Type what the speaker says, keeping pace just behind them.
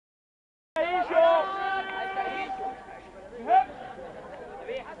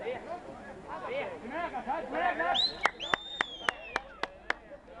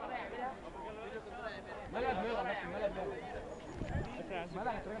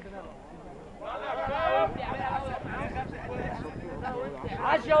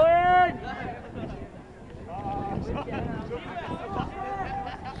عشا وين؟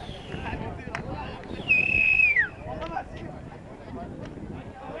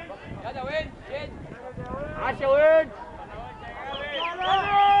 يلا وين؟ عشا وين؟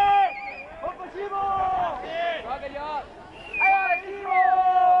 هوبا شيبو! راجل يا ايوه يا شيبو!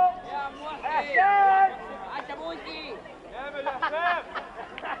 يا محسن! عشا بوسي! جامد يا حسام!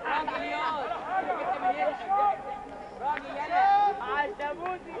 راجل يا راجل يلا! عشا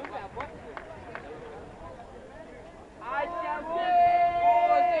بوسي! عشا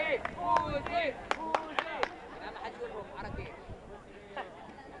بوسي! بوسي! بوسي! لا ما حدش يقول لهم حركه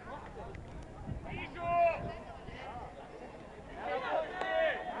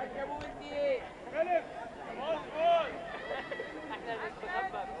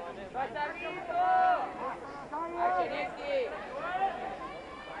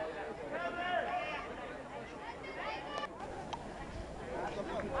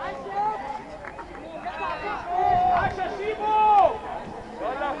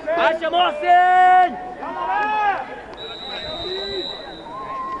عشا محسن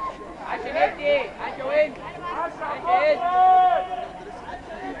عشا نادي عشا وين عشا ايه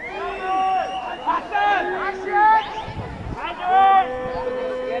احسن عشا عشا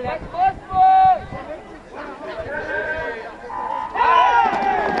يلا اصبر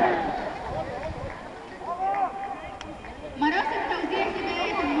مراسم توزيع سباق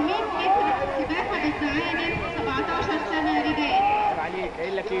 800 متر سباحه بالزعانف 17 سنه رجال. عليك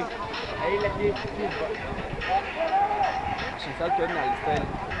قايل لك ايه؟ قايل لك ايه؟ عشان سالته ابني على الستايل.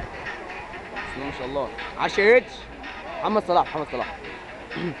 بسم الله ما شاء الله. عشا اتش محمد صلاح محمد صلاح.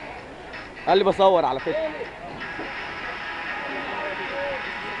 قال لي بصور على فكره.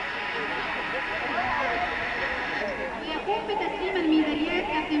 ويقوم بتسليم الميداليات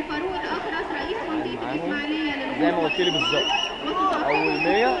كابتن فاروق الاخرس رئيس منطقه الاسماعيليه للجمهور زي ما قلت لي بالظبط. اول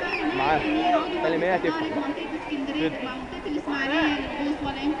 100 معاها ثاني 100 هتفتح منطقه اسكندريه مع منطقه الاسماعيليه للغوص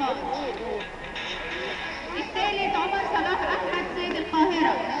والانقاذ. الثالث عمر صلاح احمد سيد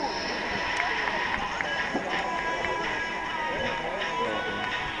القاهره.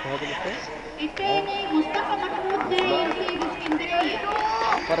 الثاني مصطفى محمود داير سيد اسكندريه.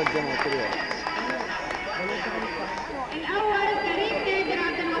 فرد زي ما قلت لي. الاول كريم نادر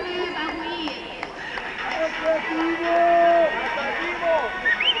عبد الوهاب ابو ايد.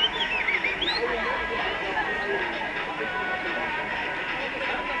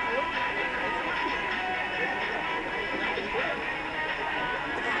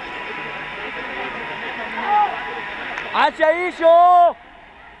 عشا ايشو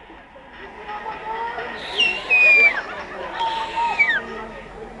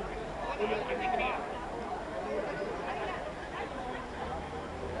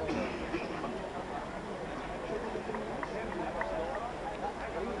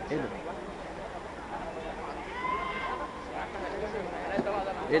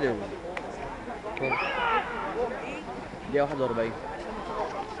ايه ده؟ دي 41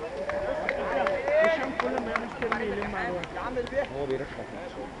 كل ما يعمل ترمي يلم على الواحد هو بيرشح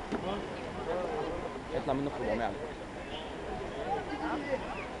يطلع منه 400 على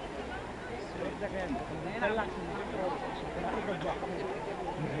فكره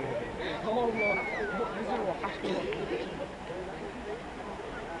والله نزل وحشته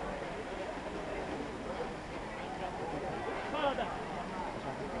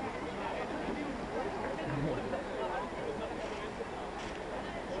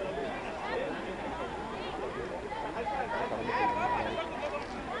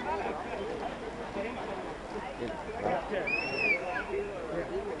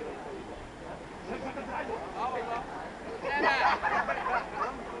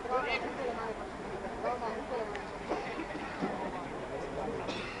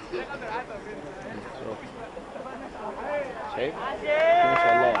شايف؟ ما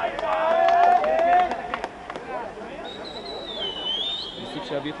شاء الله بيسيب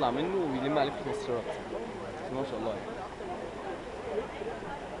شباب يطلع منه ويلم عليه في الكسرات ما شاء الله.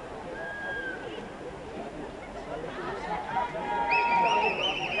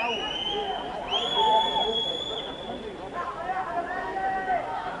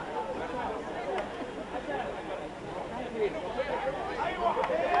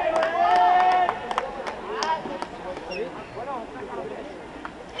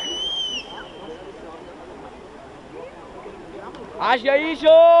 عاش يا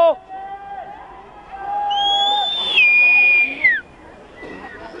ايشو.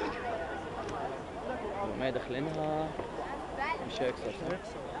 ما داخلينها مش هيكسر.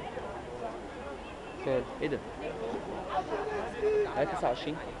 كام؟ ايه ده؟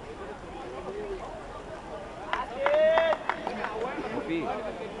 29 هو في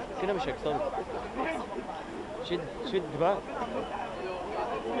كده مش هيكسروا. شد شد بقى.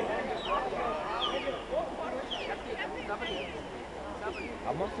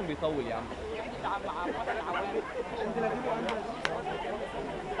 عم محسن بيطول يا عم.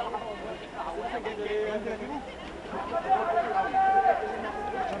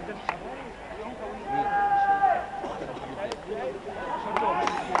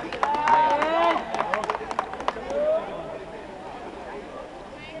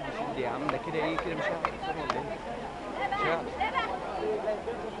 يا عم ده كده ايه كده مش هعرف اكسره ولا ايه؟ مش هعرف.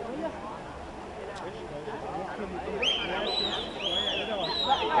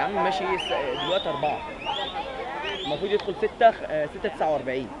 يا عم ماشي دلوقتي 4 المفروض يدخل 6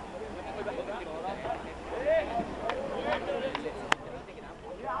 49.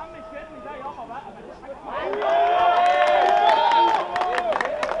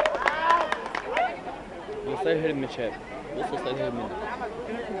 مصطفى هرب من شاب. بص مصطفى هرب منه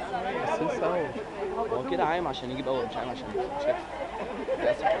بس لسه اهو. هو كده عايم عشان يجيب اول، مش عايم عشان شاف.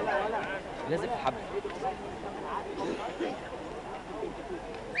 للاسف لازق في الحبل.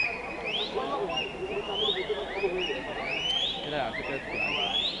 كده على فكره تدخل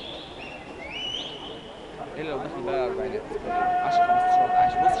عادي. الا لو دخل بقى 40 10 15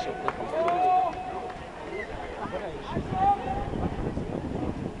 عايش. بص شوف 15.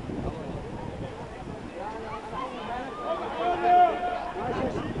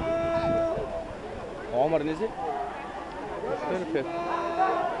 عمر نزل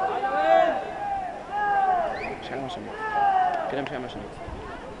مش هعمل عشان كده، مش هعمل عشان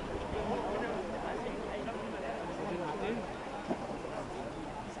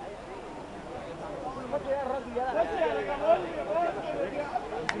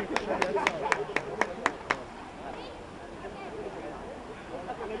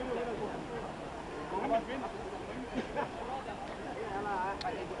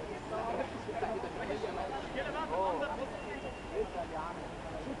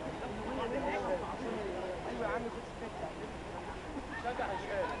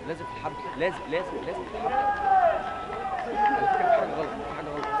لازم في الحبل. لازم في الحبل. على فكرة في حاجة غلط، في حاجة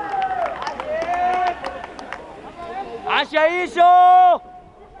غلط. عشايشو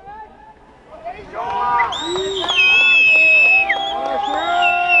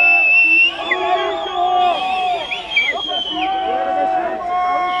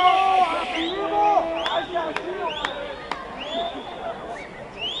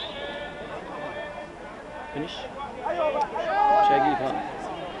فينيش. مش هيجيب ها.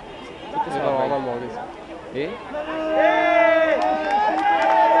 ايه؟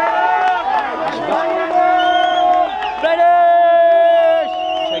 فينيش.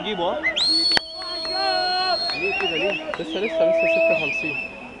 مش هيجيبه ها؟ ليه كده ليه؟ لسه 56.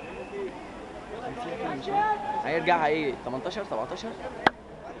 50 كده مش هيرجعها ايه؟ 18 17؟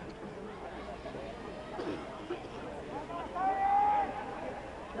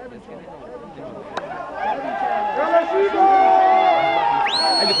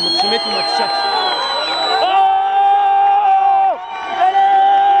 اللي 15 متر ما تشافش.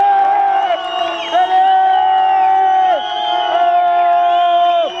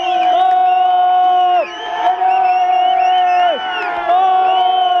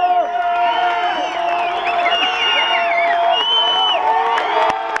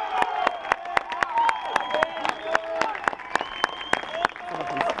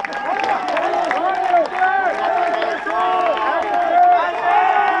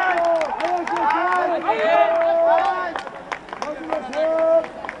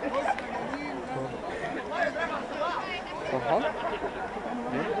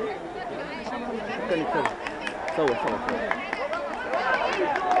 صور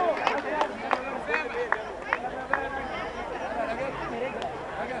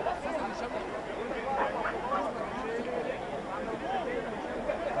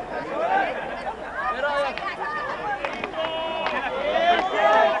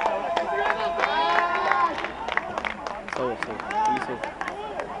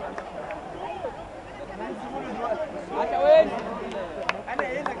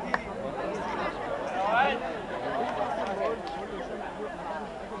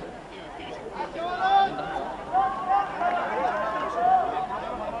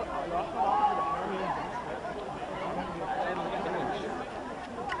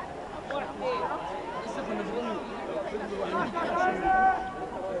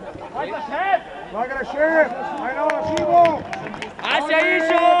راجل الشيخ هينور نصيبه.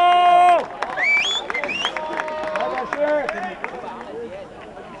 عشايشو راجل الشيخ.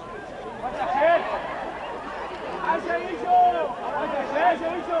 يا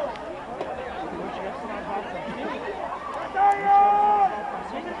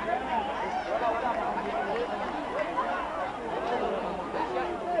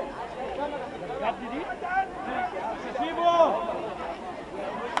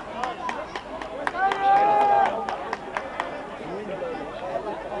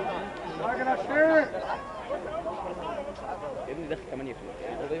ابني داخل 8 فوق،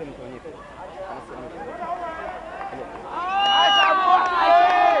 يعني قريبه من 8 فوق. 5 ثواني فوق. حلو.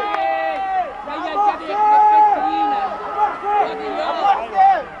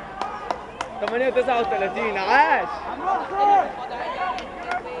 8:39 عاش.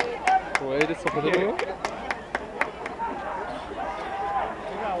 هو ايه لسه فاضل له؟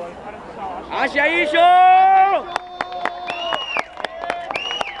 عاش يا ايشو.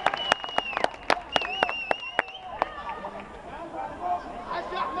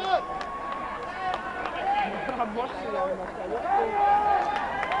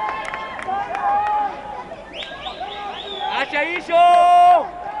 عاش يا ايشو.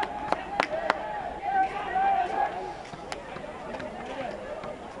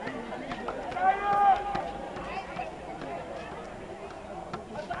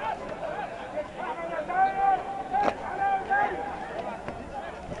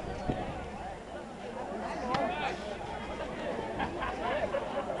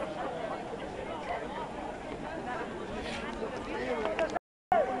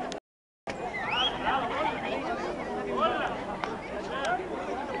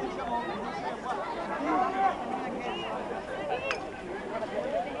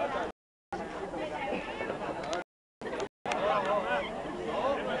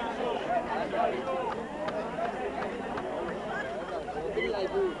 بالله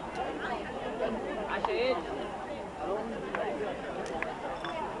يقول